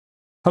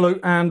Hello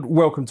and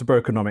welcome to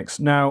Brokenomics.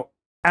 Now,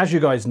 as you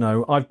guys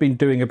know, I've been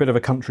doing a bit of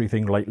a country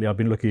thing lately. I've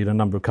been looking at a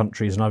number of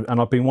countries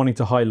and I've been wanting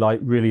to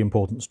highlight really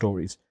important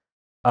stories.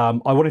 I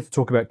wanted to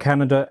talk about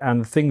Canada, and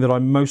the thing that I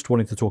most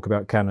wanted to talk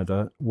about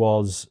Canada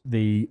was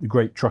the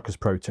Great Truckers'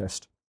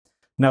 Protest.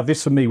 Now,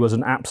 this for me was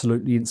an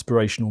absolutely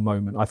inspirational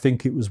moment. I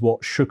think it was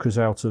what shook us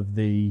out of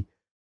the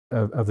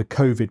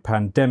COVID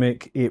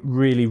pandemic. It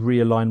really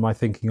realigned my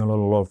thinking on a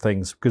lot of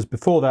things, because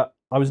before that,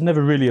 I was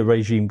never really a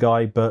regime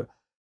guy, but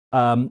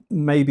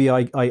maybe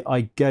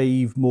I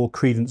gave more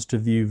credence to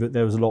view that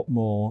there was a lot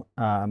more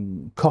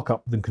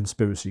cock-up than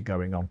conspiracy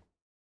going on.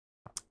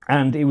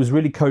 And it was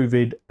really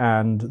COVID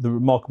and the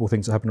remarkable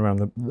things that happened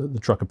around the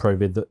trucker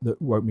provid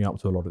that woke me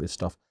up to a lot of this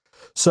stuff.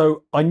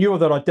 So I knew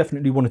that I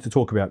definitely wanted to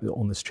talk about it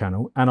on this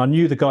channel, and I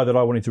knew the guy that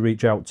I wanted to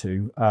reach out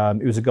to.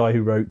 It was a guy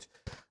who wrote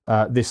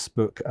this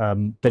book,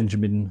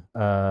 Ben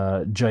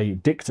J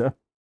Dichter.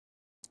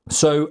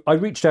 So I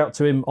reached out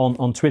to him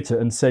on Twitter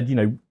and said, you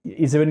know,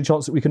 is there any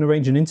chance that we can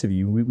arrange an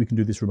interview? We can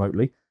do this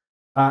remotely.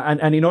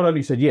 And he not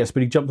only said yes,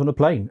 but he jumped on a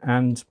plane.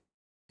 And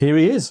here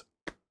he is.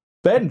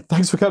 Ben,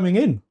 thanks for coming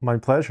in. My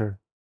pleasure.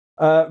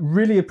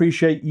 Really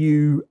appreciate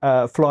you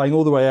flying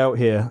all the way out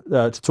here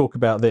to talk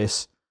about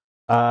this.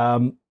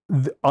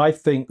 I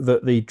think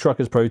that the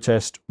truckers'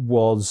 protest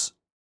was,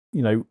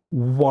 you know,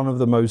 one of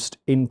the most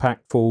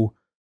impactful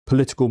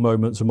political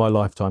moments of my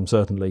lifetime,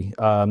 certainly.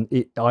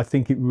 I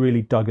think it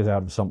really dug us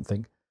out of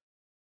something.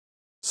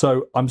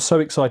 So I'm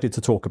so excited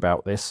to talk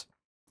about this.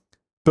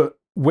 But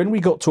when we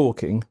got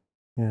talking,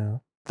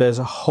 there's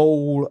a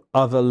whole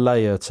other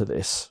layer to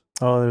this.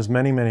 Oh, there's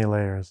many, many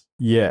layers.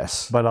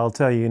 Yes. But I'll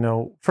tell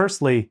you,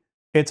 firstly,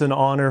 it's an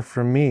honor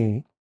for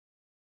me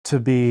to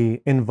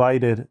be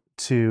invited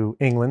to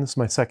England. This is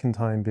my second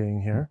time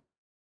being here.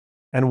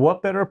 And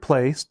what better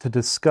place to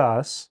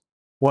discuss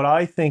what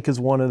I think is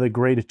one of the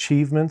great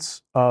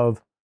achievements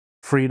of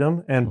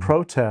freedom and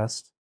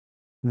protest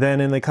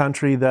than in the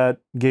country that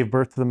gave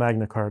birth to the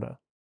Magna Carta.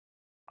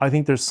 I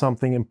think there's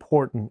something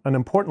important, an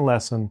important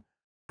lesson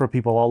for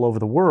people all over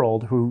the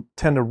world who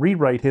tend to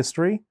rewrite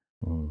history,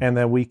 and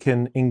that we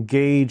can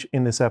engage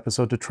in this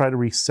episode to try to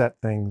reset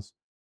things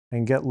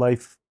and get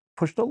life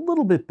pushed a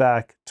little bit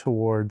back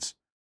towards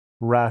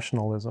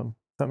rationalism.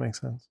 If that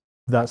makes sense.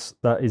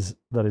 That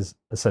is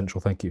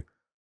essential. Thank you.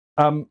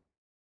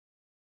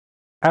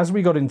 As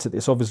we got into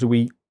this,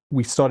 obviously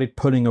we started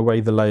pulling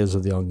away the layers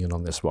of the onion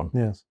on this one.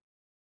 Yes.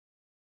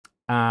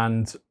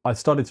 And I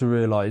started to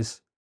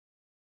realize,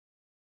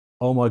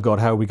 oh my God,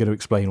 how are we going to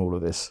explain all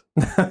of this?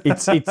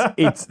 It's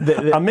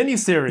a mini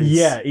series.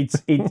 Yeah,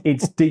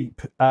 it's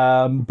deep.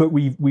 But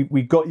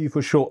we got you for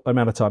a short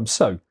amount of time.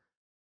 So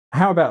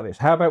how about this?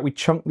 How about we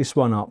chunk this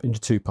one up into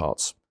two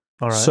parts?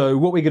 All right. So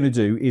what we're going to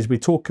do is we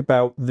talk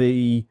about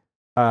the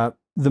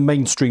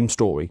mainstream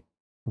story.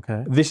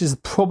 Okay. This is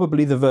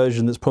probably the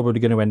version that's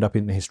probably going to end up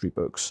in the history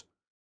books.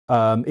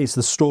 It's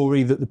the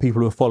story that the people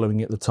who were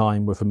following it at the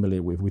time were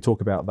familiar with. We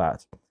talk about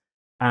that.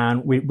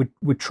 And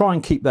we try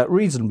and keep that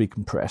reasonably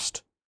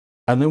compressed.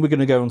 And then we're going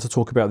to go on to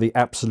talk about the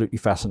absolutely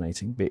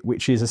fascinating bit,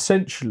 which is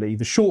essentially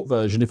the short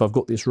version, if I've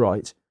got this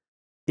right,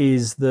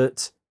 is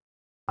that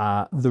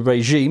the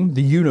regime,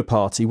 the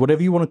uniparty,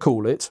 whatever you want to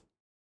call it,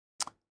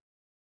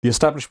 the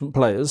establishment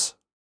players,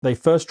 they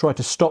first try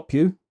to stop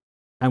you,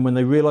 and when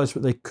they realised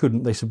that they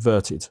couldn't, they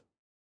subverted.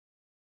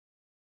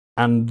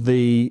 And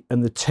the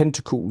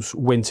tentacles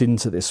went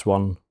into this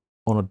one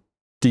on a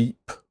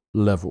deep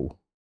level.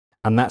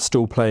 And that's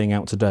still playing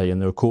out today,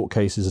 and there are court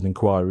cases and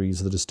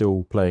inquiries that are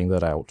still playing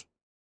that out.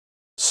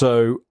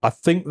 So I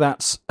think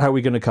that's how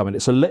we're going to come at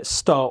it. So let's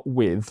start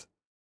with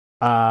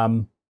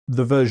the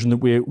version that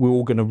we're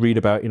all going to read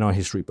about in our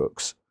history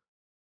books,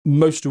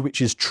 most of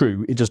which is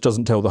true. It just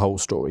doesn't tell the whole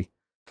story.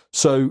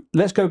 So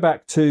let's go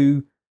back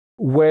to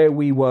where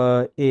we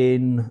were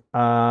in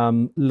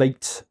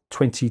late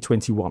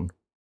 2021.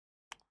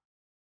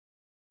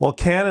 Well,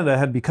 Canada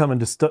had become a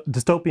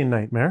dystopian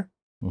nightmare.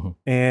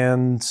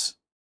 And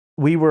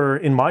we were,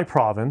 in my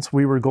province,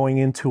 we were going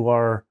into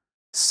our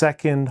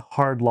second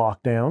hard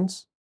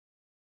lockdowns,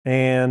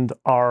 and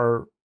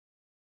our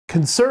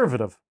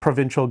conservative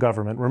provincial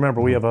government, remember,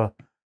 we have a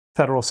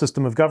federal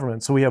system of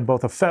government, so we have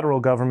both a federal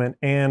government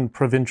and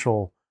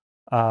provincial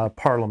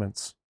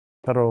parliaments,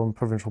 federal and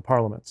provincial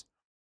parliaments.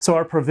 So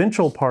our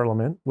provincial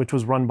parliament, which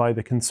was run by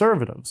the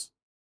Conservatives,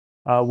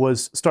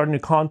 was starting to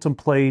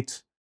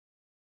contemplate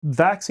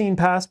vaccine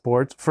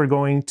passports for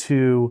going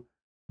to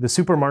the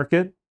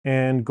supermarket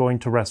and going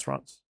to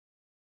restaurants.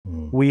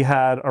 We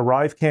had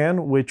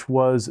ArriveCan, which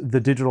was the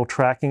digital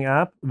tracking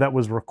app that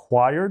was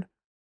required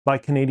by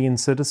Canadian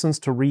citizens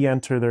to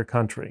re-enter their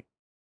country.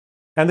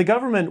 And the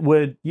government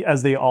would,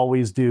 as they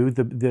always do,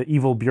 the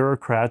evil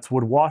bureaucrats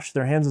would wash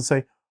their hands and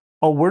say,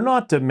 oh, we're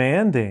not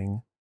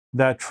demanding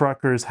that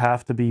truckers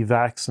have to be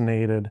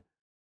vaccinated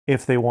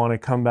if they want to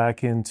come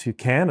back into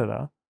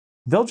Canada.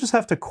 They'll just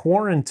have to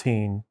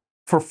quarantine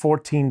for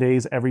 14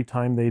 days every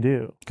time they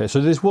do. Okay, so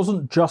this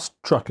wasn't just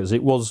truckers,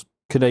 it was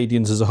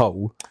Canadians as a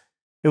whole.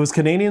 It was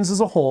Canadians as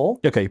a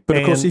whole. Okay, but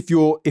of course, if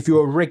you're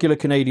a regular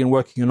Canadian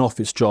working an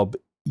office job,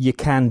 you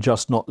can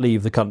just not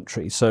leave the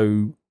country.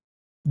 So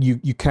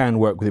you can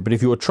work with it, but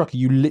if you're a trucker,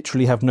 you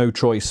literally have no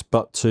choice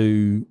but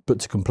to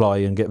comply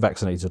and get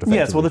vaccinated. Effectively.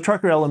 Yes, well, the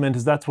trucker element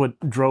that's what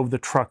drove the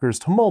truckers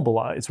to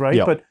mobilize, right?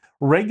 Yep. But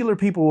regular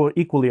people were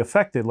equally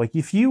affected. Like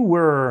if you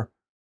wanted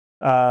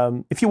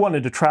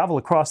to travel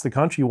across the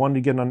country, you wanted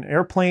to get on an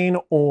airplane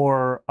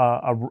or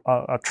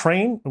a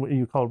train, what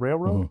you call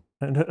railroad.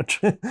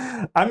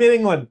 Mm-hmm. I'm in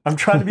England. I'm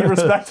trying to be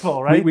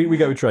respectful, right? we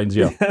go with trains,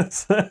 yeah.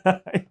 Yes.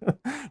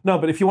 No,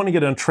 but if you want to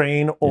get on a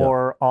train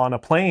or on a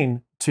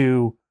plane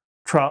to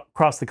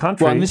across the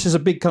country. Well, and this is a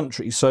big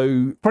country,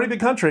 so pretty big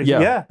country.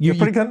 Yeah,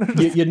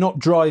 you're not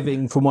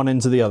driving from one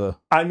end to the other.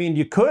 I mean,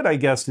 you could, I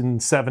guess,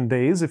 in 7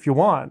 days if you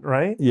want,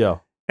 right? Yeah.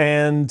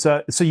 And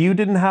so you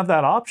didn't have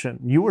that option.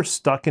 You were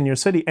stuck in your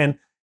city, and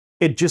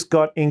it just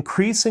got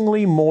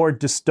increasingly more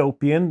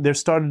dystopian. There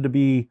started to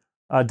be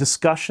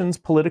discussions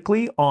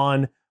politically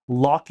on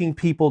locking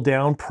people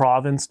down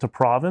province to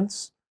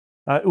province.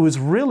 It was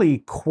really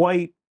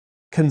quite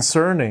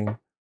concerning,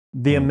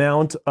 the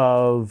amount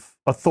of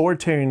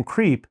authoritarian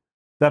creep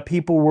that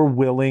people were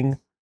willing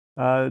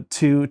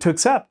to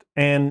accept.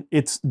 And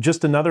it's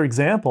just another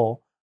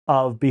example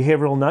of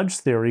behavioral nudge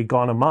theory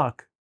gone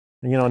amok.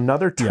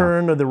 Another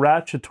turn of the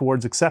ratchet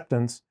towards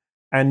acceptance,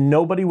 and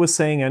nobody was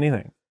saying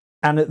anything.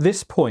 And at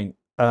this point,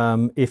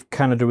 if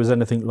Canada was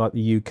anything like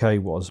the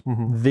UK was,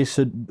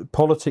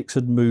 politics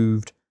had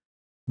moved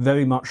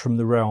very much from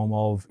the realm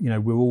of,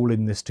 we're all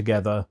in this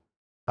together.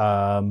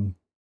 How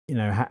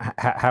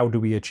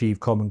do we achieve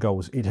common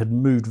goals? It had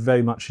moved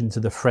very much into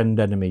the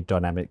friend-enemy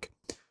dynamic,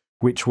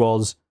 which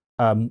was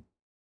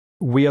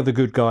we are the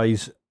good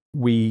guys,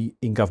 we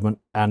in government,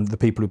 and the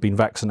people who've been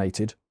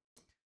vaccinated.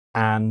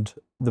 And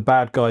the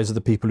bad guys are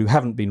the people who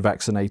haven't been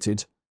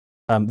vaccinated.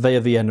 They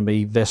are the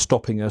enemy. They're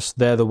stopping us.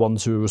 They're the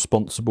ones who are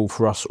responsible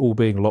for us all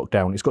being locked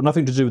down. It's got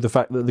nothing to do with the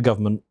fact that the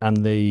government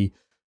and the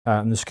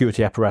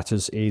security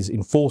apparatus is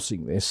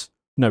enforcing this.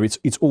 No,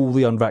 it's all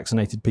the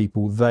unvaccinated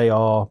people. They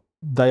are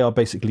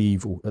basically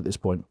evil at this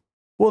point.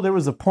 Well, there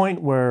was a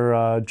point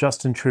where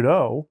Justin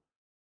Trudeau,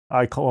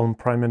 I call him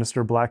Prime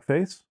Minister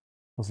Blackface,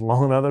 as a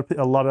lot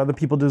of other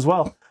people do as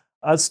well,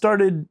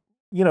 started,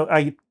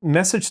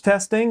 message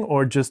testing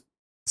or just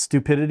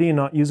stupidity and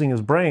not using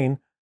his brain,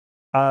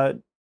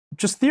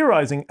 just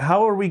theorizing,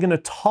 how are we going to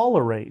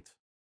tolerate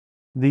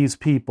these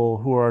people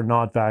who are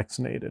not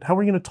vaccinated? How are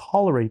we going to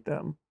tolerate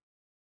them?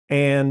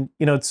 And,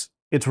 it's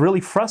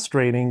really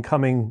frustrating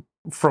coming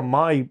from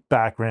my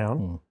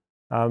background.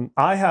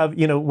 I have,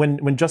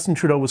 when Justin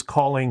Trudeau was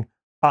calling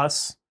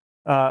us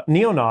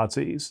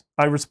neo-Nazis,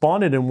 I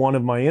responded in one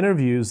of my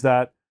interviews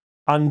that,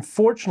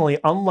 unfortunately,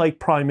 unlike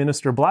Prime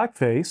Minister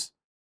Blackface,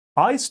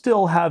 I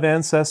still have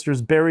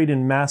ancestors buried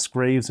in mass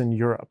graves in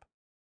Europe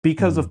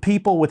because of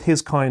people with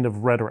his kind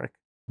of rhetoric.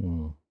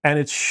 And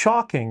it's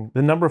shocking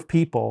the number of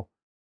people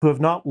who have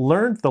not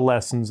learned the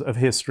lessons of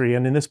history,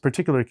 and in this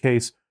particular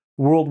case,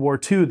 World War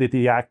II, that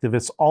the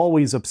activists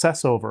always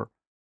obsess over.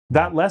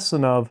 That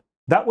lesson of,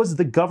 that was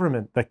the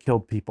government that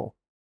killed people.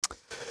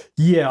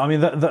 Yeah, I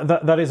mean,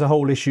 that is a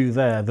whole issue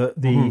there.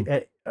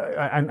 That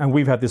and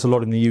we've had this a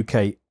lot in the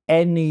UK.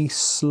 Any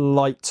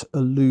slight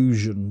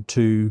allusion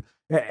to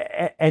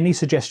any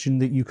suggestion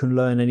that you can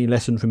learn any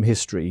lesson from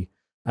history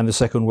and the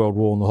Second World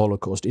War and the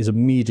Holocaust is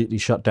immediately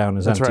shut down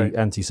as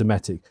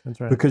anti-Semitic.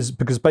 That's right.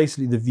 Because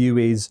basically the view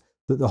is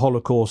that the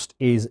Holocaust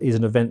is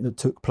an event that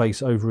took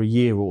place over a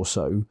year or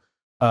so,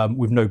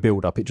 with no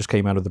build-up. It just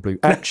came out of the blue.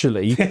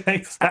 Actually,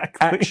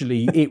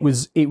 actually, it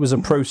was a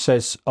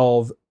process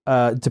of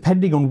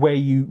depending on where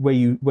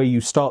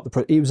you start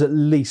it was at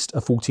least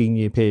a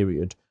 14-year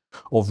period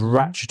of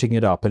ratcheting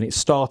it up, and it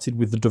started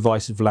with the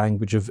divisive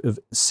language of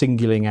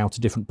singling out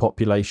a different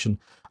population,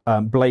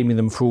 blaming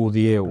them for all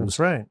the ills. That's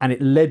right. And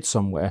it led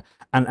somewhere.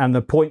 And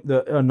the point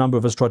that a number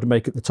of us tried to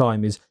make at the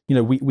time is,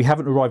 we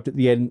haven't arrived at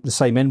the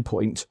same end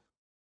point,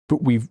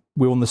 but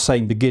we're on the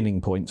same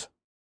beginning point.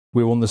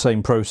 We're on the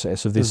same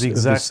process of this. It's the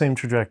exact same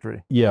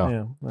trajectory.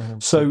 Yeah.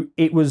 So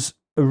it was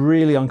a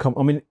really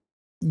uncomfortable. I mean,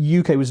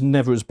 UK was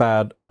never as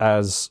bad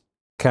as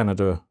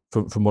Canada,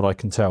 from what I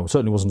can tell.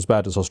 Certainly wasn't as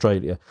bad as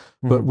Australia,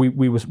 but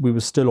we were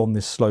still on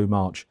this slow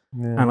march.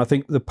 Yeah. And I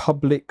think the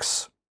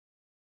public's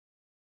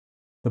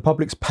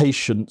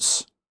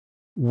patience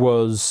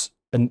was,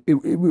 and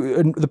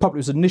the public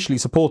was initially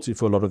supportive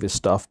for a lot of this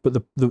stuff,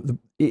 but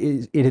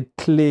it had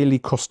clearly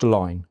crossed a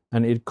line,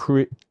 and it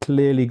had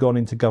clearly gone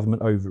into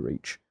government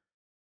overreach.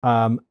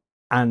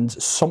 And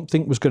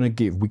something was going to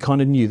give. We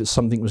kind of knew that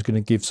something was going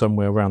to give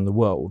somewhere around the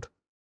world,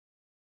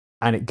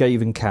 and it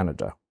gave in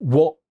Canada.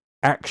 What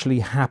actually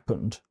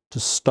happened to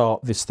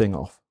start this thing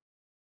off?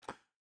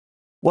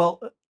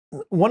 Well,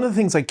 one of the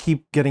things I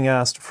keep getting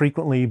asked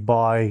frequently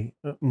by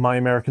my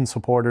American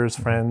supporters,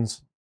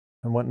 friends,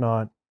 and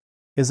whatnot,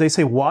 is they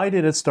say, why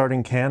did it start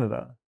in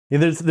Canada?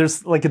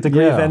 There's like a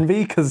degree of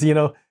envy because,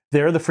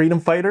 they're the freedom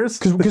fighters.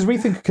 Because we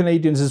think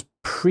Canadians is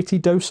pretty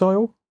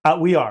docile.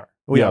 We are.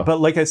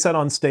 But like I said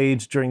on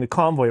stage during the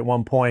convoy at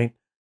one point,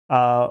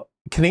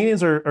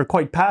 Canadians are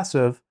quite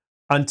passive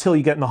until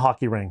you get in the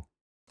hockey ring.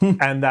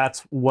 And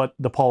that's what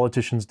the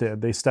politicians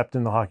did. They stepped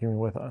in the hockey ring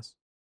with us.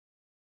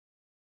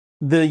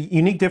 The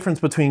unique difference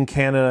between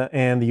Canada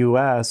and the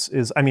US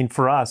is, I mean,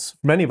 for us,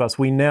 many of us,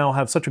 we now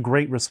have such a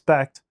great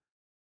respect,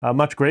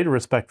 much greater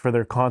respect for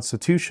their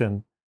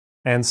constitution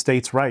and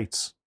states'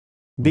 rights.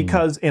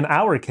 Because in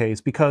our case,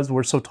 because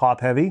we're so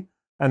top heavy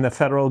and the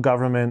federal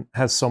government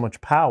has so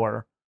much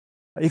power,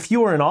 if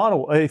you were in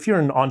Ottawa, if you're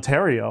in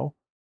Ontario,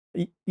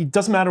 it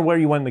doesn't matter where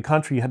you went in the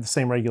country, you had the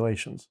same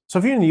regulations. So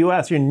if you're in the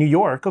US, you're in New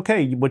York,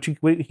 okay, what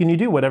can you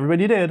do? What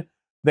everybody did,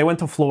 they went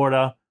to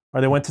Florida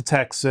or they went to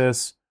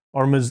Texas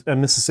or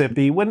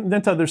Mississippi, went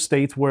to other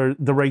states where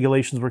the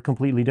regulations were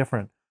completely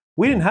different.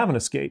 We didn't have an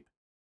escape.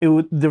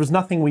 There was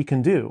nothing we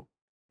can do.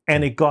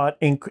 And it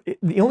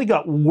only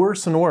got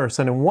worse and worse.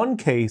 And in one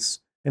case,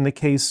 in the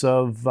case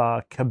of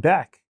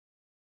Quebec,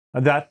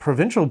 that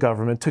provincial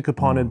government took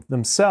upon it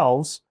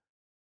themselves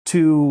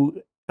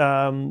to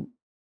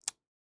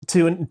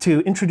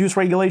introduce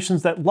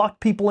regulations that locked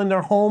people in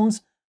their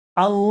homes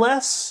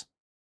unless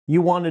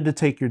you wanted to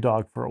take your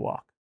dog for a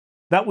walk.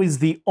 That was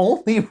the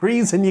only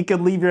reason you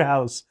could leave your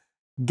house.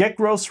 Get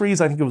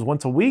groceries, I think it was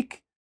once a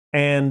week,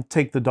 and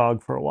take the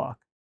dog for a walk.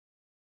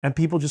 And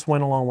people just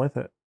went along with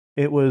it.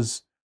 It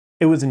was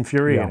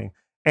infuriating.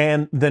 Yeah.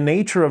 And the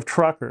nature of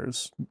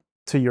truckers,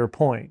 to your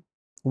point,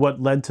 what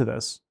led to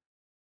this,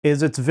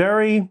 is it's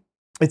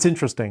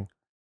interesting.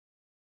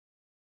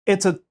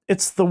 It's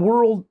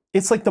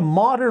like the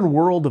modern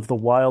world of the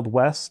Wild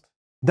West.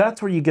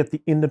 That's where you get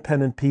the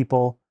independent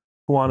people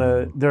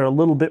who they're a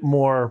little bit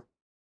more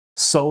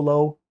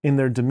solo in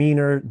their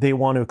demeanor. They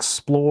want to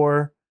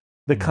explore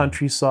the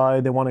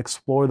countryside. They want to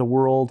explore the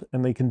world,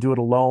 and they can do it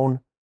alone.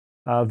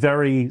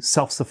 Very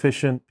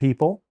self-sufficient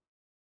people.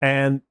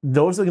 And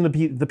those are going to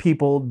be the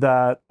people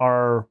that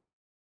are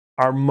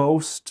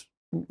most,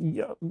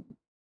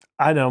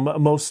 I don't know,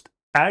 most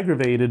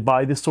aggravated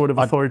by this sort of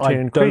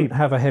authoritarian creep. I don't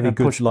have a heavy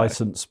goods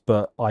license,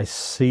 but I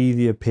see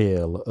the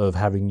appeal of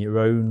having your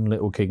own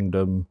little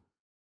kingdom.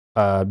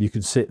 You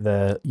could sit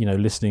there,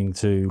 listening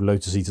to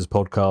Lotus Eaters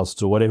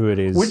podcasts or whatever it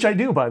is. Which I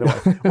do, by the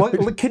way. Well,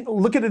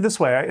 look at it this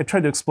way. I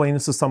tried to explain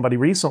this to somebody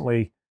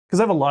recently,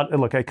 because I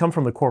have I come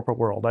from the corporate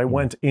world. I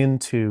went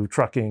into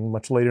trucking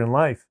much later in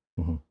life.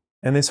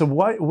 And they said,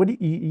 "Why? What do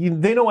you?"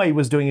 They know I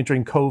was doing it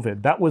during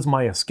COVID. That was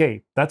my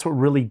escape. That's what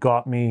really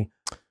got me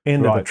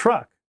into the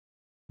truck.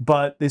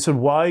 But they said,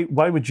 "Why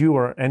would you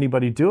or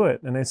anybody do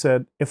it?" And I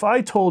said, "If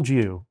I told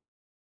you,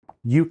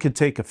 you could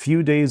take a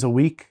few days a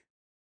week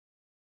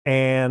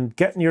and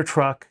get in your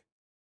truck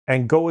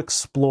and go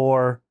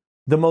explore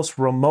the most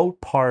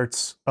remote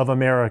parts of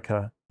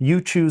America.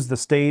 You choose the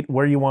state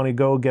where you want to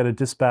go, get a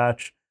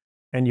dispatch,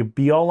 and you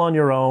be all on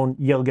your own.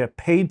 You'll get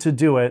paid to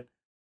do it.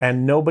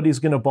 And nobody's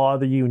going to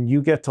bother you, and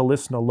you get to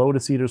listen to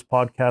Lotus Eaters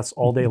podcasts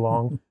all day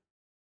long."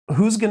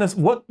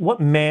 What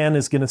man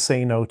is gonna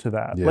say no to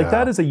that? Yeah. Like,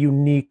 that is a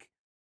unique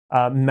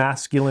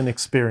masculine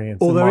experience.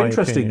 Although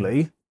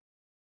interestingly,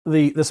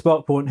 the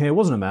spark point here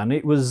wasn't a man;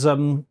 it was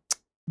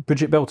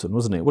Bridget Belton,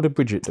 wasn't it? What did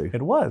Bridget do?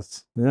 It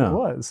was. Yeah. It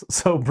was.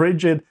 So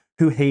Bridget,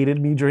 who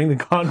hated me during the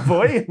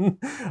convoy, and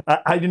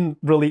I didn't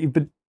really,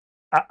 but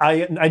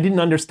I didn't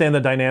understand the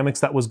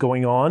dynamics that was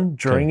going on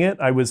during it.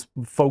 I was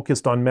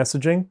focused on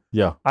messaging.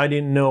 Yeah. I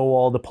didn't know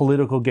all the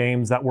political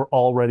games that were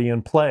already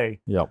in play.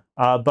 Yeah.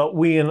 But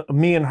me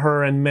and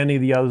her and many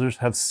of the others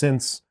have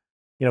since,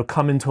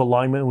 come into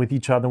alignment with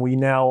each other. We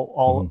now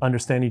all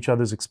understand each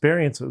other's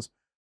experiences.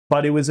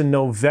 But it was in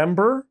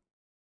November.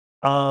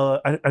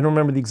 I don't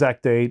remember the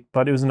exact date,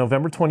 but it was in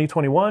November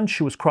 2021.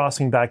 She was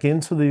crossing back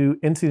into the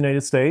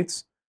United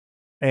States.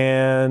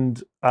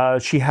 And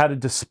she had a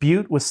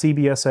dispute with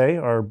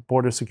CBSA, our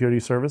Border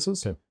Security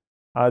Services. Okay.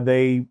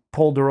 They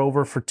pulled her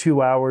over for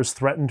 2 hours,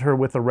 threatened her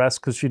with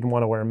arrest because she didn't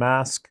want to wear a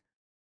mask.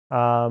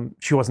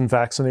 She wasn't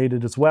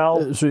vaccinated as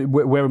well. So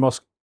wear a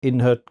mask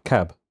in her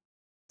cab?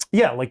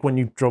 Yeah, like when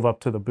you drove up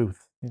to the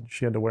booth,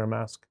 she had to wear a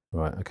mask.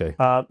 Right, okay.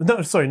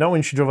 No, sorry, not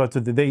when she drove up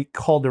they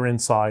called her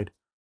inside.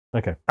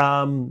 Okay.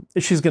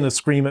 She's going to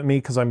scream at me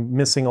because I'm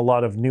missing a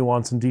lot of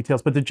nuance and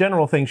details. But the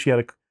general thing, she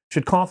had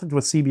conflict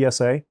with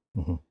CBSA.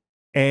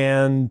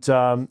 And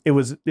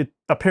it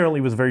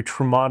apparently was a very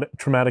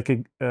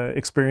traumatic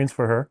experience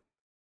for her.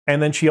 And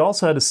then she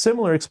also had a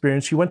similar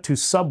experience. She went to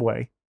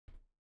Subway,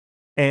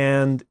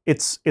 and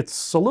it's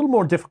a little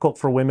more difficult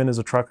for women as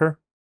a trucker,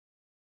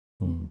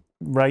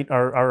 right?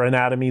 Our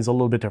anatomy is a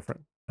little bit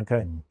different,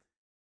 okay?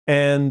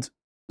 And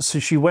so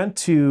she went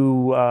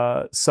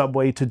to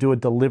Subway to do a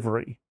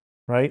delivery,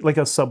 right? Like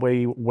a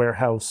Subway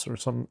warehouse or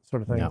some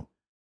sort of thing. Yeah.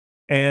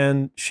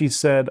 And she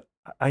said,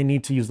 "I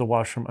need to use the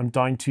washroom. I'm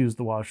dying to use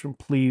the washroom.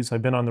 Please,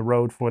 I've been on the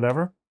road for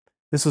whatever."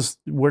 This is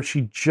where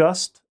she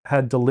just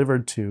had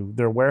delivered to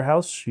their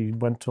warehouse. She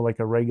went to like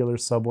a regular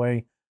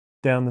Subway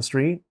down the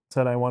street,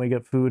 said, "I want to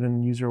get food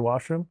and use your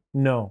washroom."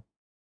 No,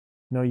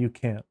 you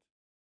can't.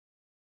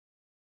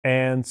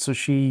 And so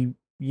she,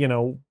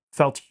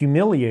 felt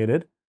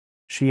humiliated.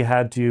 She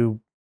had to,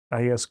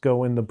 I guess,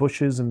 go in the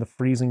bushes in the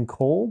freezing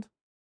cold.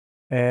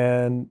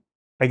 And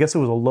I guess it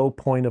was a low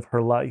point of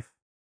her life.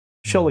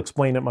 She'll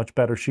explain it much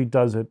better. She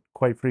does it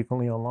quite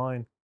frequently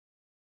online.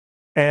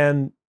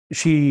 And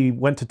she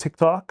went to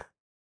TikTok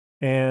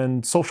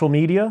and social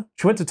media.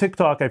 She went to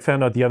TikTok, I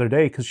found out the other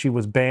day, because she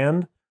was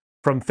banned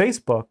from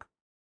Facebook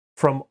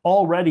from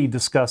already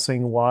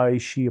discussing why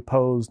she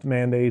opposed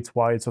mandates,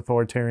 why it's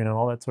authoritarian, and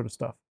all that sort of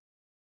stuff.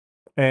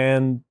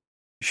 And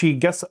she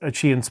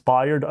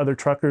inspired other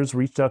truckers,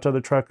 reached out to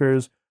other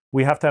truckers.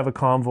 We have to have a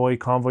convoy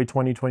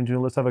 2022,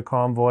 let's have a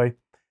convoy.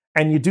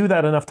 And you do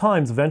that enough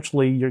times,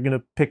 eventually you're going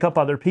to pick up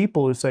other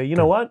people who say, you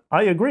know what,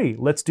 I agree,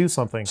 let's do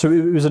something. So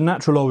it was a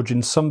natural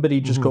origin.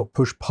 Somebody just got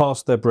pushed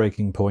past their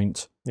breaking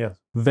point, yes,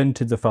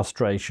 vented the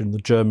frustration, the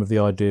germ of the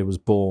idea was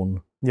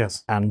born.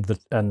 Yes. And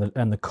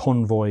the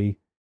convoy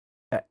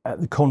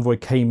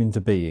came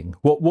into being.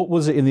 What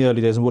was it in the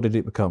early days, and what did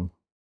it become?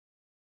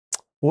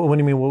 What do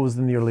you mean? What was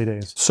in the early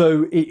days?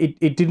 So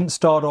it didn't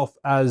start off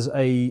as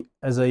a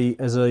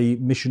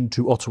mission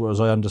to Ottawa,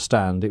 as I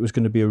understand. It was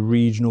going to be a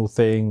regional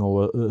thing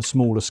or a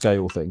smaller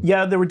scale thing.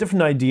 Yeah, there were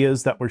different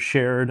ideas that were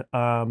shared.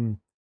 From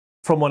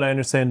what I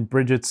understand,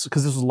 Bridget's,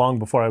 because this was long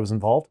before I was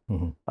involved,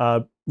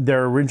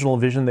 their original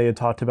vision they had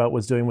talked about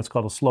was doing what's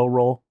called a slow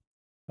roll.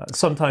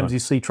 Sometimes you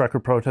see trucker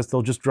protests,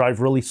 they'll just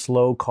drive really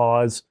slow,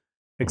 cause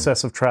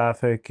excessive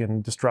traffic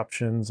and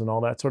disruptions and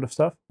all that sort of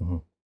stuff.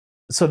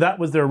 So that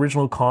was their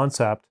original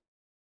concept.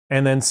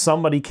 And then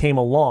somebody came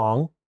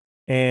along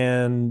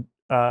and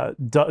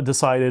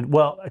decided,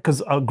 well,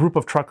 because a group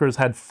of truckers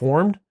had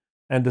formed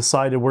and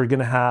decided we're going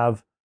to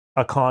have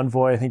a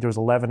convoy. I think there was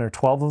 11 or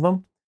 12 of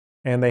them.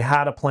 And they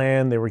had a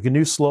plan. They were going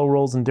to do slow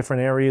rolls in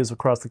different areas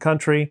across the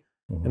country.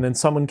 And then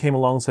someone came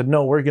along and said,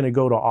 no, we're going to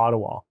go to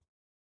Ottawa.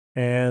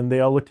 And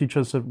they all looked at each other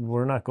and said,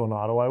 we're not going to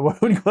Ottawa. Why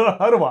would we go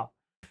to Ottawa?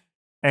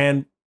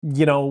 And,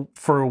 you know,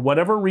 for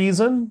whatever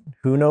reason,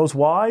 who knows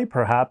why,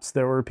 perhaps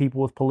there were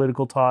people with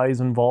political ties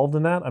involved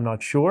in that, I'm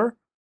not sure.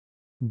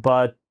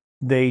 But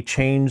they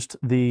changed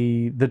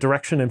the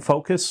direction and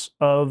focus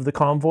of the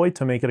convoy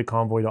to make it a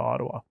convoy to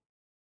Ottawa.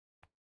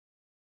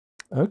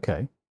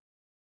 Okay.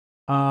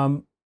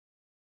 And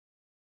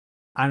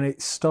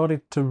it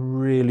started to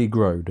really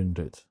grow, didn't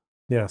it?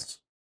 Yes.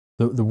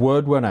 The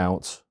word went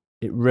out,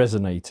 it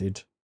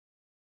resonated.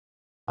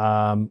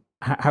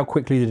 How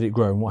quickly did it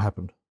grow and what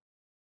happened?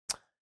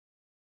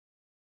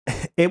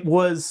 It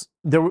was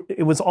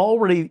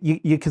already,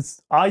 you could,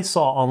 I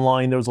saw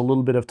online there was a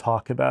little bit of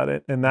talk about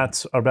it, and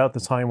that's about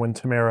the time when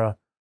Tamara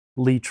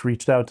Leach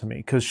reached out to me,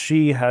 because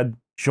she had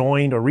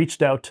joined or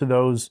reached out to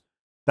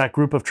that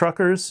group of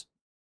truckers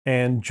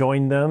and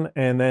joined them,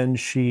 and then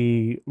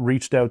she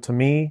reached out to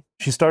me.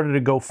 She started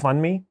a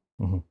GoFundMe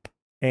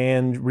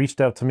and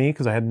reached out to me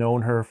because I had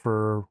known her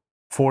for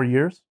 4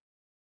 years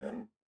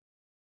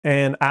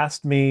and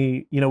asked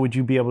me, you know, would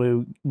you be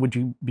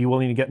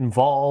willing to get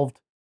involved,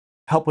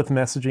 help with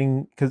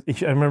messaging? Because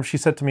I remember she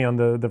said to me on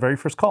the very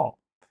first call,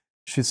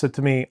 she said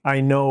to me,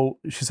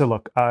 she said,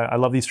 look, I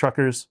love these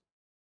truckers.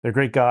 They're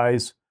great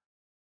guys,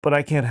 but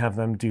I can't have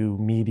them do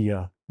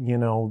media. You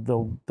know,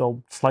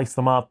 they'll slice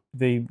them up.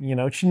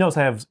 She knows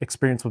I have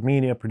experience with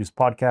media, produce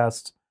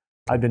podcasts.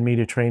 I've been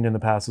media trained in the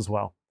past as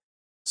well.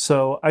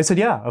 So I said,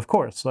 yeah, of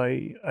course.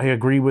 I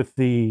agree with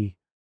the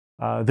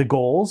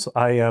goals.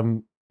 I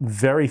am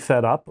very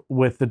fed up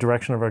with the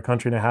direction of our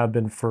country, and I have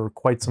been for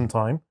quite some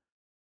time.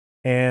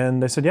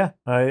 And I said, yeah,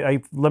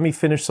 let me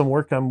finish some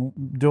work I'm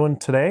doing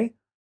today.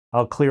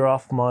 I'll clear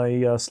off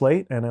my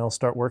slate and I'll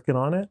start working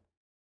on it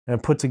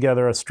and put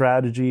together a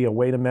strategy, a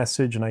way to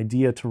message, an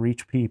idea to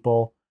reach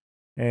people,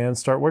 and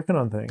start working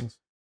on things.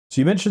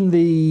 So you mentioned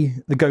the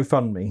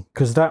GoFundMe,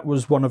 because that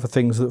was one of the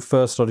things that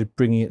first started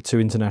bringing it to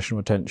international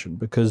attention,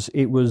 because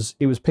it was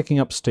picking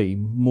up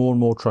steam. More and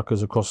more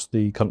truckers across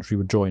the country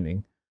were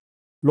joining.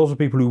 Lots of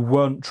people who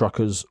weren't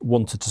truckers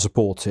wanted to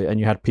support it, and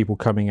you had people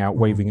coming out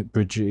waving at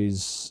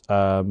bridges,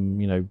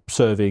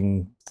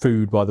 serving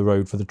food by the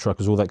road for the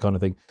truckers, all that kind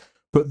of thing.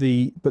 But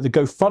the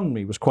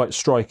GoFundMe was quite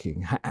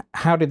striking.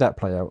 How did that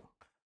play out?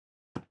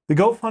 The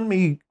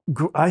GoFundMe,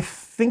 I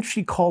think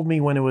she called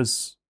me when it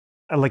was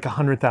like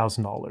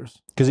 $100,000.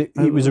 Because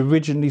it was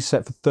originally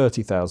set for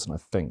 $30,000, I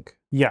think.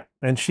 Yeah,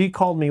 and she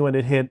called me when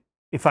it hit,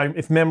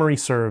 if memory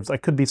serves, I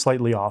could be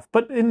slightly off,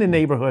 but in the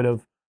neighborhood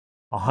of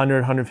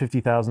 100,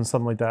 150,000,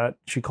 something like that.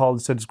 She called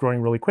and said it's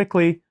growing really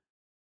quickly.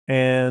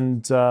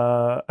 And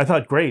I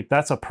thought, great,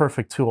 that's a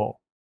perfect tool.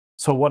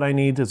 So what I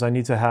need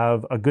to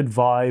have a good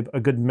vibe, a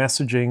good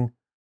messaging,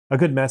 a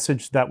good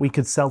message that we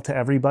could sell to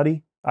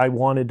everybody. I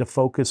wanted to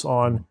focus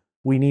on,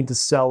 we need to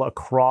sell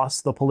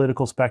across the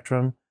political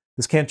spectrum.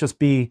 This can't just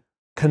be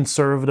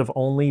conservative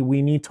only.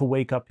 We need to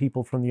wake up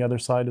people from the other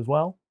side as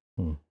well.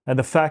 And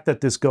the fact that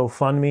this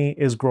GoFundMe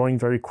is growing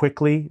very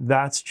quickly,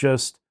 that's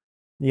just,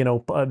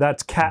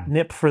 that's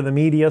catnip for the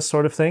media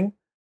sort of thing,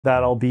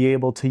 that I'll be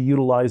able to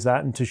utilize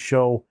that and to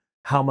show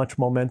how much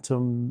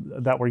momentum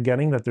that we're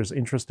getting, that there's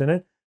interest in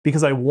it.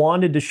 Because I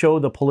wanted to show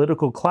the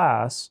political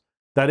class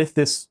that if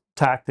this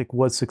tactic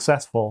was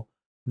successful,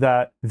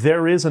 that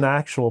there is an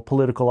actual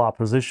political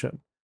opposition.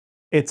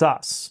 It's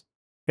us.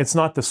 It's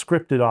not the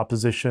scripted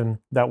opposition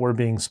that we're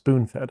being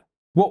spoon-fed.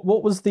 What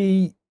was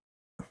the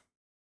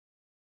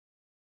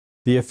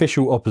the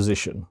official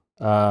opposition.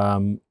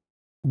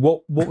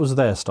 What was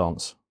their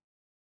stance?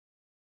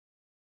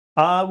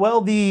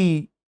 Well,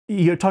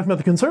 you're talking about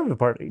the Conservative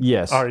Party.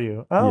 Yes. Are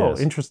you? Oh, yes.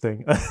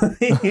 Interesting.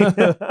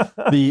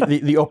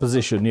 the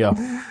opposition,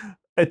 yeah.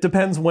 It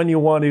depends when you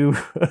want to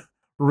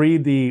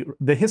read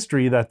the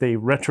history that they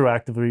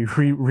retroactively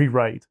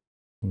rewrite.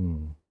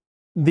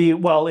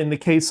 Well, in the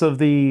case of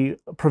the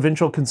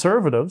provincial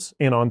Conservatives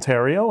in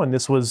Ontario, and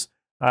this was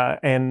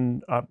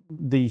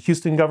the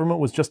Houston government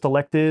was just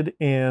elected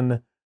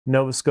in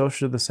Nova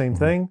Scotia, the same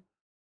thing.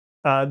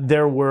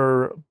 There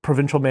were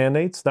provincial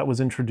mandates that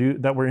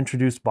were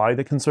introduced by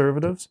the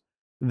Conservatives.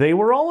 They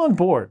were all on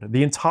board.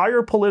 The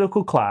entire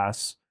political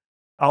class,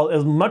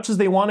 as much as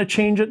they want to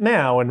change it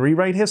now and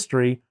rewrite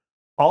history,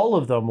 all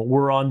of them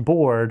were on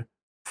board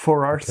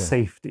for our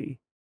safety.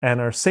 And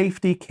our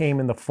safety came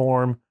in the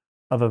form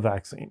of a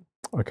vaccine.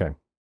 Okay.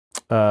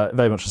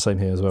 Very much the same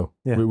here as well.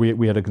 Yeah.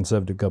 We had a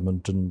Conservative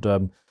government,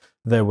 and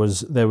there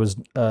was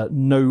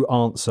no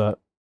answer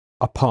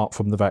apart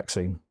from the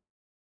vaccine.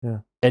 Yeah.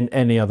 And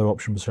any other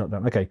option was shut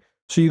down. Okay.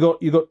 So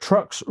you got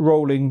trucks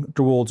rolling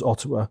towards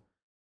Ottawa.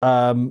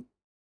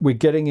 We're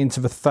getting into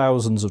the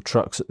thousands of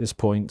trucks at this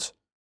point.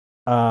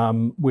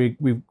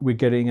 We're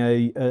getting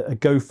a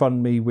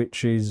GoFundMe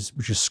which is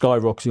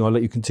skyrocketing. I'll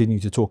let you continue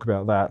to talk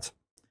about that.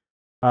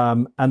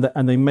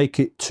 And they make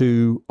it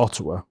to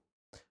Ottawa.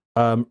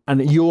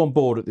 And you're on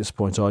board at this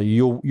point, are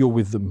you? You're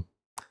with them.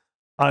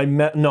 I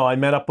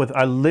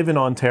live in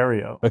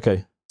Ontario.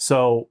 Okay.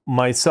 So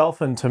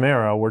myself and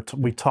Tamara,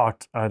 we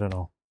talked, I don't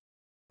know,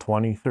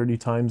 20, 30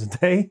 times a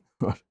day.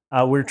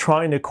 We're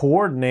trying to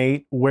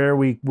coordinate where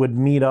we would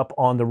meet up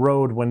on the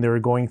road when they were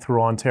going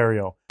through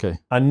Ontario. Okay.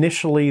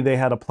 Initially, they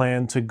had a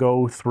plan to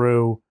go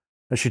through,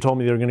 as she told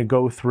me, they were going to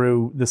go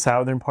through the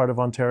southern part of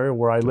Ontario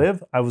where I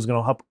live. I was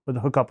going to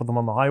hook up with them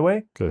on the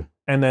highway. Okay.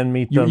 And then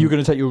meet them. You were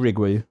going to take your rig,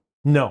 were you?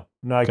 No,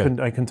 I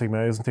couldn't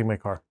take my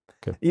car.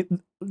 Okay.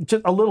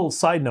 Just a little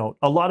side note.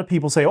 A lot of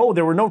people say, oh,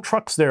 there were no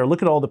trucks there.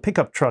 Look at all the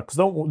pickup trucks.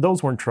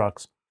 Those weren't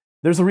trucks.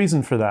 There's a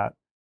reason for that.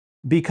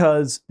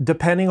 Because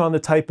depending on the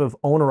type of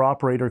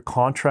owner-operator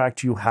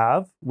contract you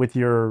have with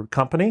your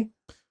company,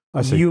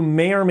 you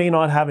may or may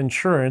not have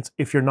insurance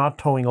if you're not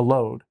towing a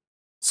load.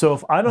 So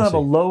if I don't have a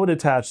load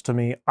attached to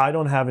me, I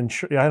don't have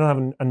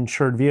an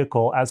insured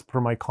vehicle as per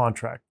my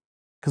contract.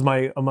 Because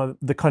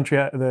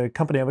the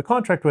company I have a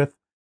contract with,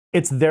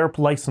 it's their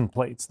license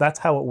plates. That's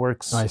how it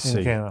works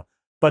in Canada.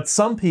 But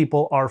some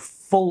people are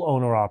full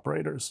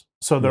owner-operators.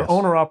 So they're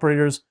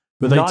owner-operators.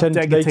 But they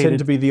tend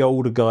to be the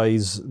older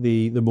guys,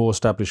 the more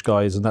established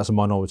guys, and that's a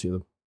minority of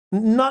them.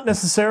 Not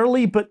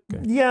necessarily, but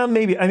yeah,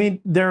 maybe. I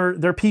mean,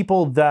 they're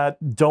people that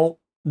don't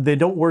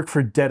work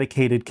for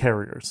dedicated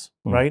carriers,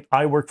 right?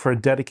 I work for a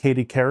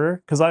dedicated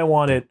carrier because I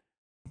want it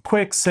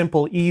quick,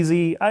 simple,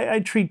 easy.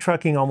 I treat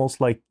trucking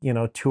almost like,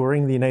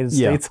 touring the United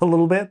States a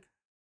little bit.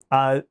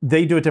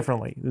 They do it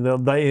differently.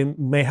 They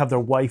may have their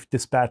wife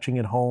dispatching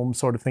at home,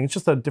 sort of thing. It's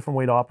just a different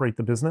way to operate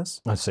the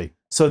business. I see.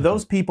 So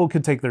those people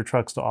could take their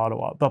trucks to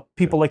Ottawa. But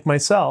people like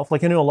myself,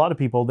 like I know a lot of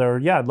people,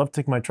 I'd love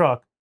to take my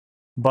truck,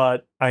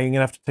 but I'm going to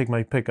have to take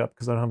my pickup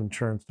because I don't have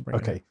insurance to bring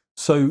it. Okay.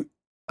 So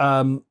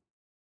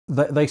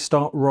they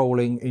start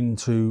rolling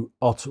into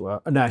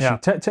Ottawa. And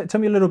actually,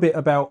 tell me a little bit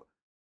about,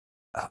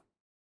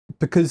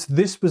 because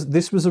this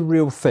was a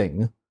real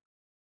thing.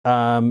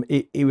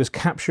 It was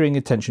capturing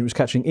attention. It was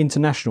catching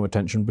international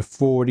attention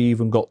before it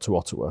even got to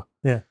Ottawa.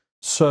 Yeah.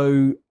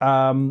 So,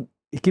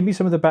 give me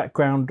some of the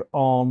background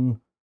on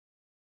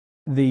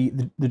the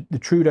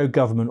Trudeau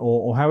government,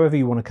 or however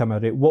you want to come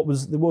at it. What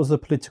was the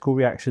political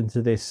reaction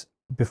to this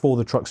before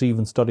the trucks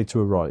even started to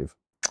arrive?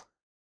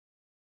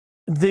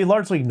 They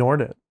largely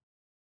ignored it.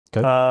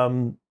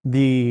 Okay.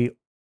 The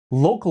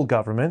local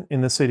government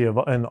in the city of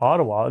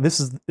Ottawa.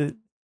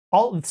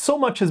 So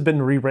much has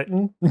been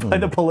rewritten by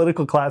the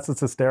political class.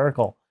 It's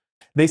hysterical.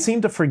 They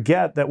seem to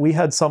forget that we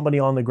had somebody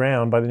on the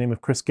ground by the name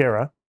of Chris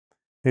Guerra,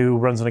 who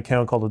runs an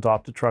account called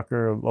Adopt a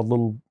Trucker, a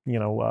little,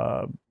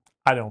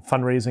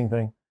 fundraising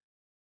thing,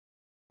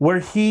 where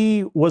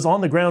he was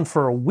on the ground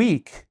for a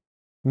week,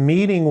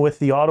 meeting with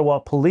the Ottawa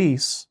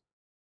police,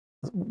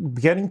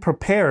 getting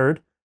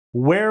prepared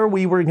where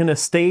we were going to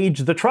stage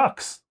the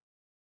trucks.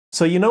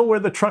 So you know where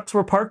the trucks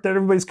were parked that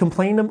everybody's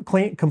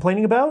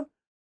complaining about?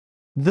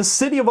 The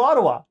city of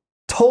Ottawa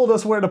told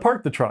us where to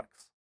park the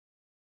trucks.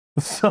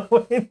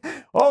 So,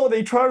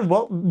 they tried.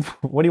 Well,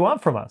 what do you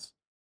want from us?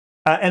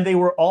 And they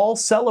were all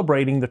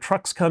celebrating the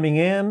trucks coming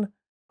in.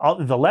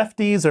 The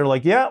lefties are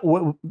like, yeah,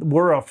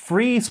 we're a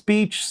free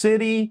speech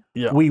city.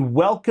 Yeah. We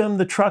welcome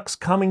the trucks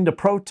coming to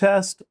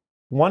protest.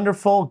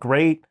 Wonderful,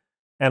 great.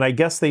 And I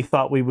guess they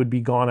thought we would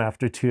be gone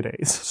after 2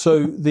 days.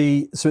 So at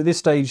this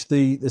stage,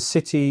 the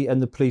city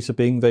and the police are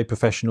being very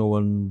professional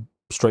and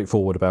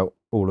straightforward about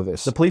all of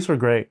this. The police were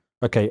great.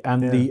 Okay,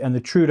 and the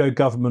Trudeau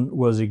government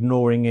was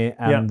ignoring it,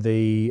 and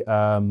the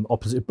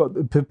opposition.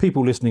 But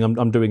people listening,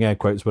 I'm doing air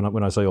quotes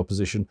when I say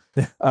opposition.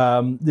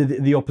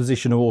 The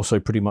opposition are also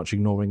pretty much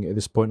ignoring it at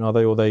this point, are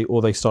they? Or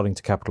are they starting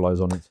to capitalise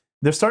on it?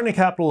 They're starting to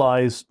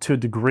capitalise to a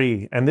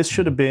degree, and this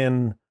should have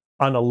been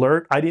on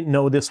alert. I didn't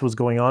know this was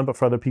going on, but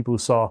for other people who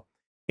saw,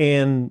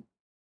 and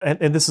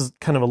this is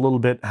kind of a little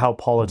bit how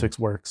politics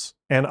works.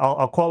 And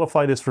I'll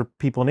qualify this for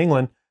people in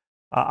England.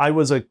 I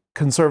was a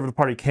Conservative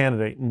Party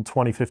candidate in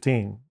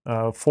 2015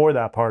 for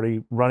that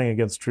party, running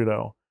against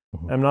Trudeau.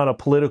 I'm not a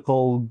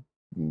political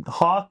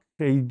hawk.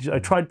 I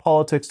tried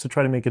politics to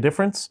try to make a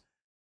difference,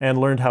 and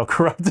learned how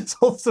corrupt this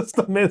whole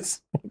system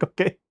is.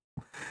 Okay,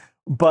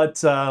 but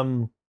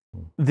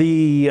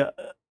the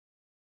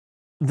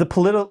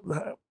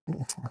political,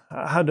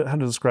 how to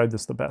describe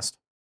this the best?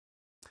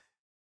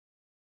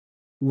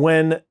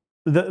 When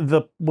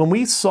when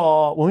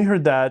we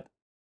heard that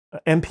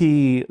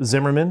MP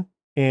Zimmerman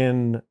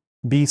in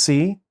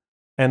BC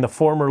and the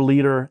former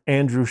leader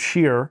Andrew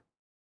Scheer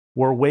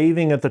were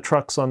waving at the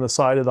trucks on the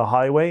side of the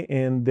highway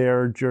in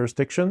their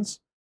jurisdictions,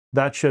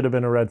 that should have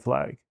been a red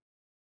flag.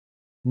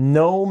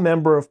 No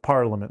member of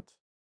parliament,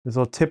 this is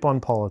a tip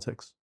on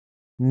politics,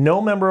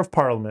 no member of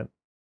parliament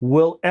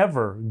will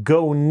ever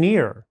go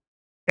near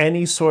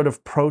any sort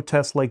of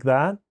protest like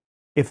that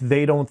if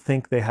they don't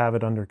think they have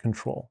it under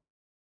control.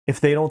 If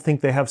they don't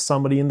think they have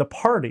somebody in the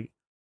party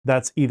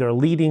that's either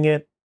leading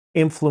it,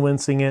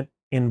 influencing it,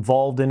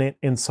 involved in it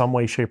in some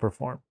way, shape, or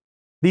form.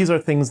 These are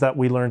things that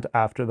we learned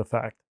after the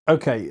fact.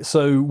 Okay,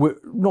 so we're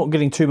not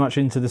getting too much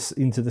into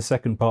the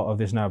second part of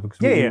this now, because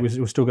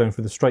we're still going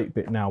for the straight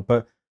bit now.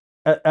 But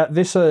at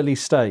this early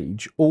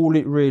stage, all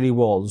it really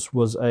was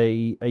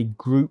a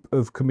group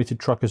of committed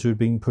truckers who had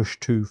been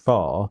pushed too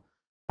far,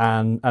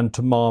 and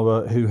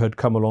Tamara, who had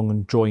come along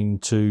and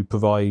joined to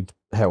provide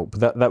help.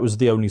 That was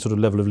the only sort of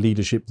level of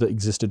leadership that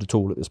existed at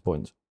all at this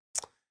point.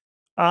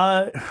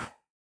 No,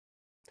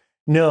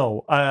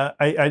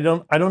 I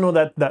don't know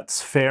that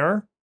that's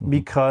fair,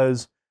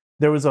 because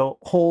there was a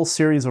whole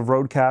series of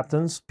road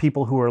captains,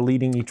 people who are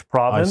leading each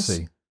province. I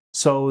see.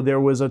 So there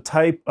was a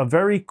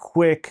very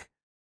quick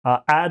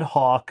ad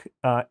hoc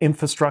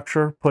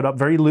infrastructure put up,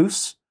 very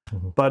loose.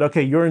 But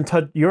okay, you're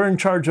in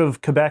charge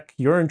of Quebec,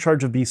 you're in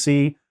charge of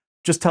BC.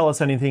 Just tell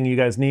us anything you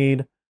guys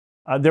need.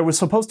 There was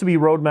supposed to be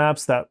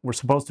roadmaps that were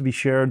supposed to be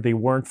shared. They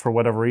weren't for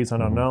whatever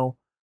reason, I don't know.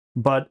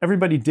 But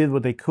everybody did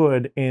what they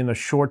could in a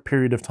short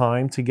period of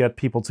time to get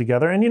people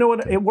together. And you know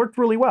what? It worked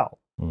really well.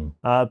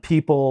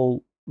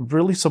 People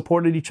really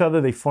supported each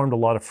other. They formed a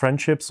lot of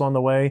friendships on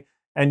the way.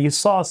 And you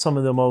saw some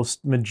of the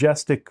most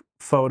majestic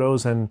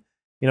photos and,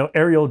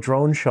 aerial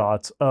drone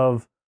shots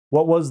of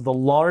what was the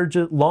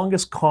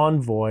longest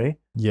convoy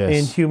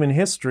in human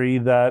history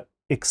that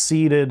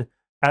exceeded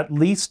at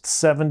least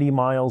 70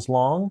 miles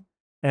long.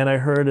 And I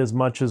heard as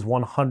much as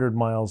 100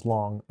 miles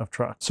long of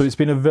trucks. So it's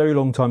been a very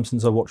long time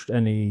since I watched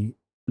any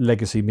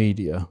legacy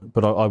media,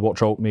 but I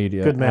watch alt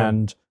media. Good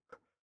man.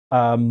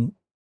 And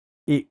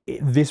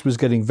this was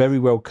getting very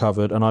well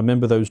covered. And I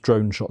remember those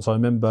drone shots. I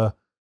remember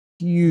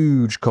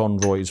huge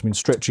convoys,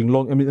 stretching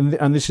long.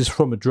 And this is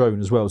from a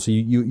drone as well. So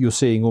you're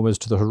seeing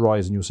almost to the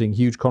horizon. You're seeing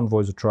huge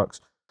convoys of trucks.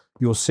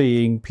 You're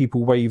seeing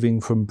people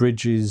waving from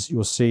bridges.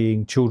 You're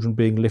seeing children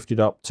being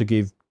lifted up to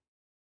give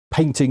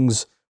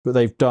paintings that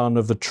they've done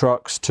of the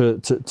trucks to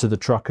the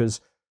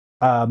truckers.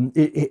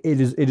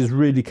 It has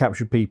really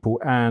captured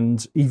people.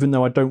 And even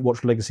though I don't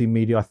watch legacy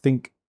media, I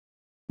think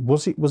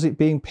was it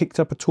being picked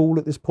up at all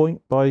at this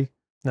point by?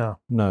 No.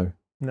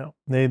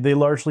 They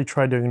largely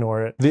tried to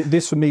ignore it.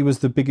 This for me was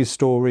the biggest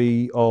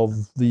story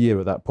of the year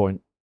at that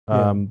point.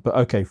 But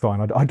okay, fine.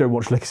 I don't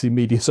watch legacy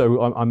media,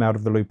 so I'm out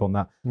of the loop on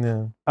that.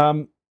 Yeah.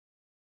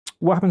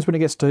 What happens when it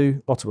gets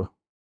to Ottawa?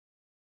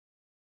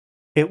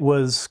 It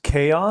was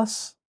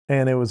chaos.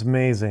 And it was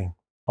amazing,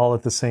 all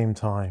at the same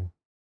time.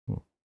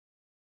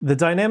 The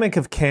dynamic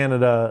of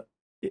Canada,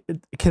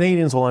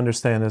 Canadians will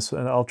understand this,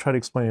 and I'll try to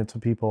explain it to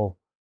people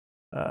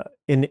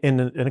in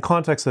a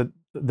context that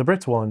the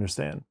Brits will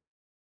understand.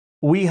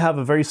 We have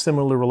a very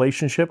similar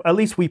relationship, at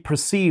least we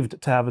perceived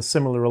to have a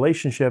similar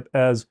relationship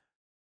as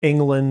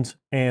England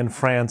and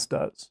France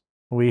does.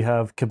 We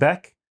have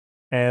Quebec,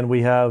 and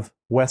we have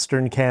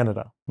Western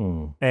Canada.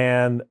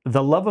 And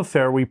the love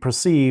affair we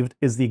perceived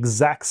is the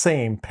exact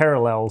same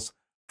parallels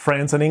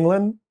France and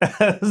England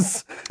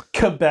as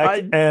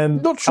Quebec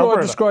and not sure Alberta.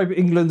 I describe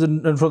England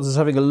and France as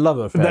having a love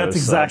affair. That's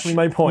exactly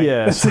my point.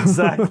 Yes. That's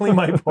exactly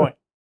my point.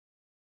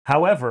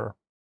 However,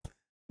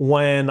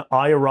 when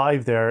I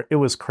arrived there, it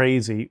was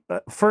crazy.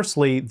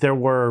 Firstly, there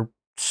were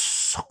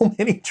so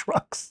many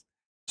trucks,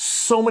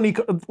 so many.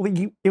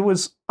 It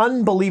was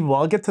unbelievable.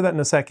 I'll get to that in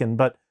a second.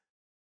 But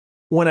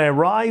when I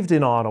arrived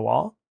in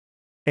Ottawa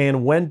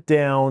and went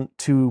down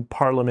to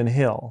Parliament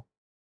Hill,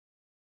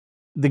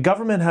 the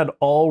government had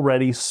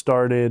already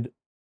started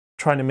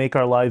trying to make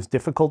our lives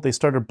difficult. They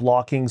started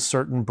blocking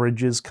certain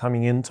bridges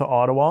coming into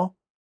Ottawa.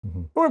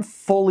 They weren't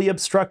fully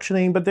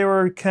obstructioning, but they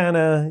were kind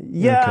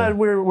of,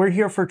 we're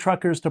here for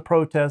truckers to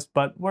protest,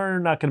 but we're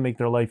not going to make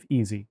their life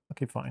easy.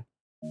 Okay, fine.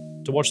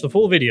 To watch the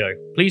full video,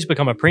 please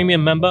become a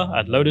premium member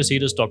at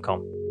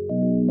lotusheaters.com.